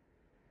week.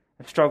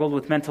 I've struggled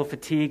with mental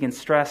fatigue and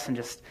stress and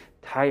just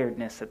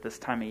tiredness at this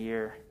time of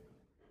year.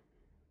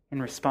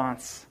 In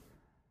response,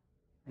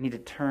 I need to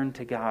turn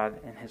to God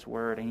and his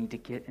word. I need to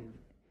get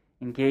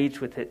engaged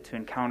with it to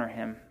encounter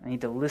him. I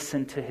need to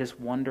listen to his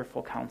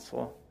wonderful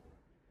counsel.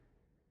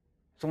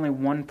 There's only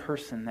one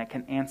person that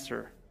can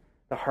answer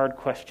the hard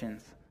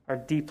questions, our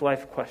deep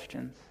life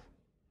questions.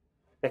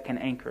 that can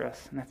anchor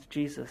us, and that's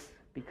Jesus,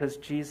 because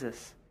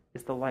Jesus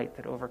is the light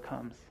that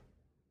overcomes.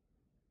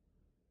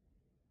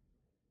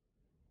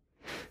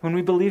 When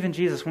we believe in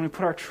Jesus, when we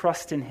put our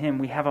trust in him,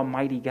 we have a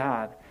mighty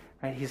God,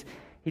 right?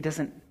 We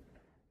don't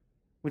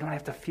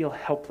have to feel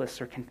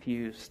helpless or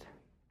confused.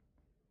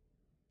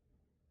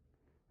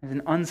 There's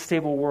an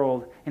unstable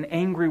world, an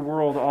angry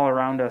world all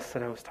around us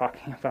that I was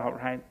talking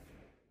about, right?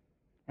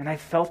 And I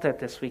felt that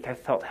this week. I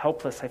felt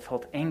helpless. I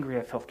felt angry.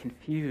 I felt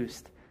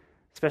confused,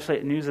 especially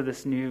at news of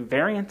this new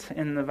variant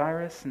in the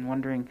virus and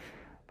wondering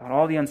about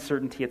all the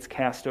uncertainty it's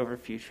cast over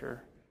the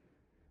future.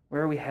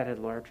 Where are we headed,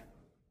 Lord?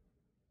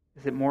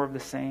 Is it more of the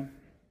same?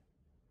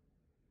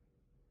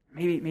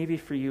 Maybe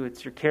for you,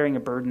 it's you're carrying a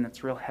burden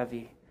that's real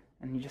heavy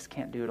and you just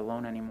can't do it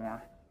alone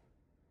anymore.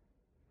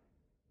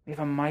 We have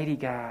a mighty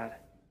God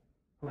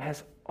who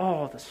has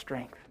all the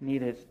strength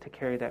needed to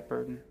carry that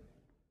burden.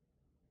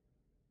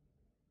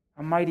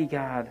 A mighty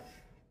God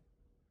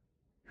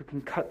who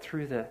can cut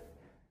through the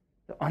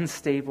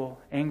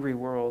unstable, angry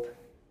world,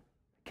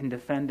 can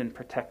defend and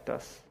protect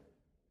us.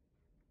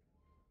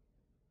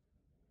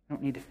 I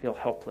don't need to feel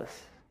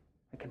helpless.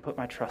 I can put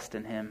my trust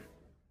in him.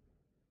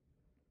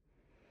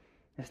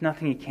 There's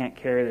nothing he can't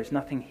carry. There's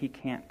nothing he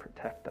can't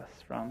protect us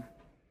from.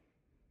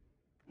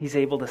 He's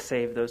able to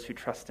save those who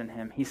trust in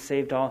him. He's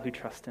saved all who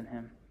trust in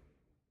him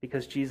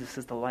because Jesus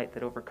is the light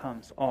that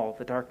overcomes all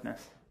the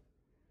darkness.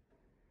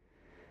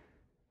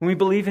 When we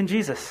believe in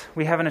Jesus,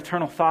 we have an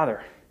eternal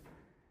Father.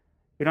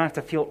 We don't have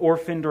to feel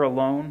orphaned or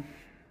alone.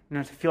 We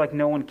don't have to feel like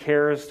no one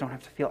cares. Don't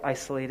have to feel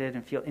isolated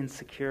and feel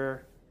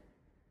insecure.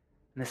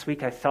 And this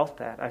week I felt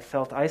that. I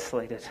felt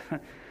isolated.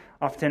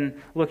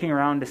 Often looking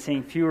around to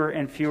seeing fewer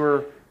and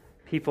fewer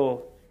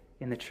people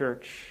in the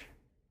church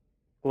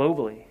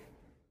globally.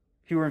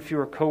 Fewer and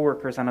fewer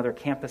coworkers on other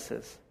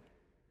campuses.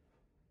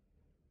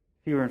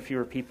 Fewer and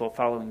fewer people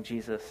following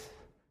Jesus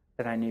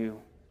that I knew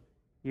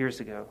years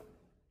ago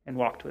and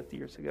walked with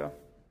years ago.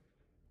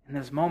 In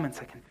those moments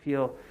I can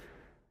feel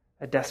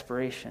a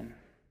desperation.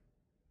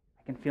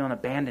 I can feel an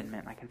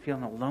abandonment. I can feel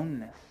an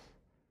aloneness.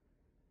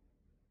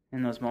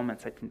 In those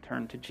moments, I can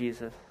turn to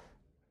Jesus,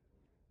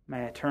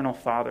 my eternal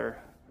Father,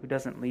 who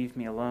doesn't leave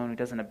me alone, who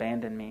doesn't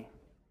abandon me.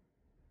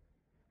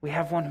 We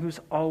have one who's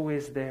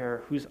always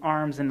there, whose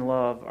arms and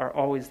love are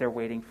always there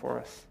waiting for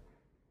us.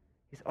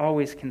 He's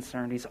always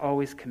concerned. He's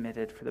always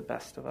committed for the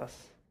best of us,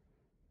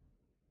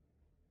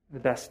 the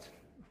best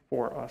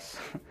for us.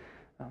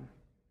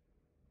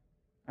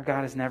 Our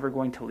God is never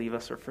going to leave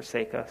us or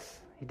forsake us.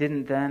 He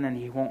didn't then, and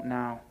he won't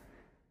now,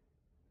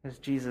 because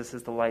Jesus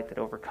is the light that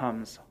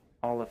overcomes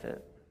all of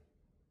it.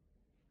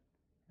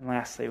 And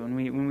lastly, when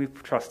we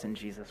trust in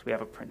Jesus, we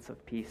have a Prince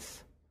of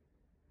Peace.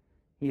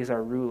 He is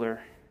our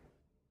ruler.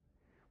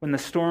 When the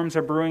storms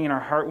are brewing in our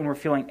heart, when we're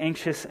feeling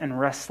anxious and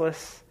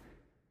restless,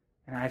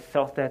 and I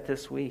felt that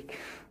this week.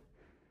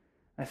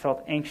 I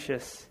felt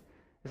anxious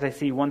as I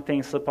see one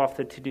thing slip off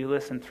the to-do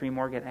list and 3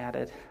 more get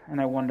added. And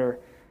I wonder,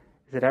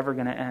 is it ever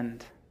going to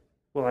end?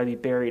 Will I be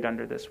buried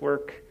under this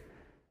work?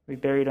 Be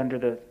buried under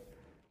the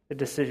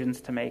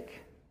decisions to make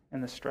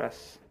and the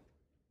stress?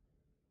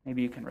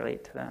 Maybe you can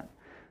relate to that.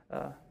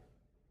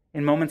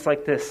 In moments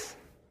like this,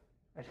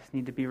 I just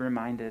need to be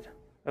reminded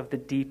of the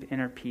deep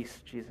inner peace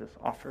Jesus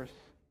offers.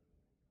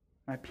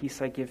 My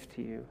peace I give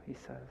to you, he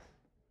says.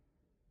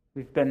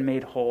 We've been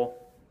made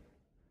whole.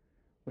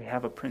 We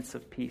have a Prince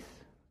of Peace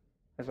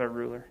as our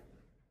ruler.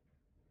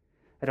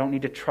 I don't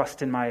need to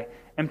trust in my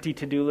empty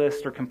to-do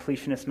list or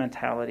completionist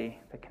mentality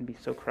that can be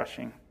so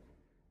crushing.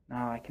 No,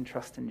 I can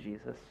trust in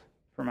Jesus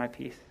for my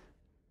peace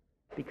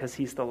because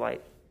he's the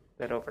light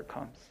that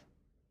overcomes.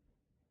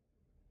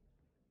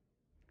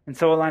 And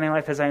so, Illini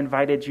Life, as I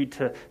invited you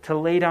to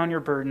lay down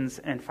your burdens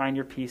and find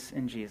your peace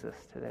in Jesus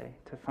today,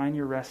 to find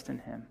your rest in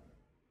him,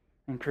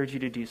 I encourage you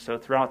to do so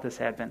throughout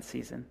this Advent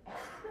season,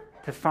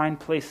 to find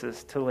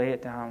places to lay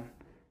it down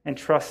and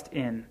trust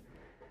in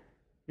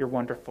your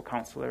wonderful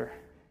counselor,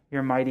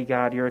 your mighty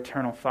God, your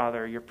eternal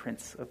Father, your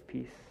Prince of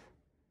Peace.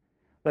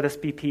 Let us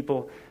be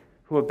people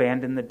who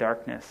abandon the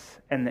darkness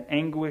and the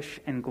anguish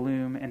and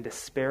gloom and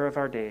despair of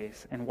our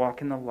days and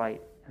walk in the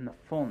light and the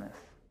fullness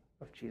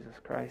of Jesus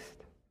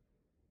Christ.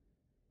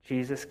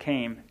 Jesus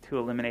came to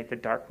eliminate the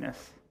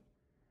darkness.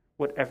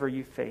 Whatever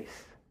you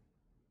face,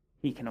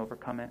 he can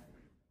overcome it.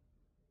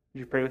 Would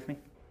you pray with me?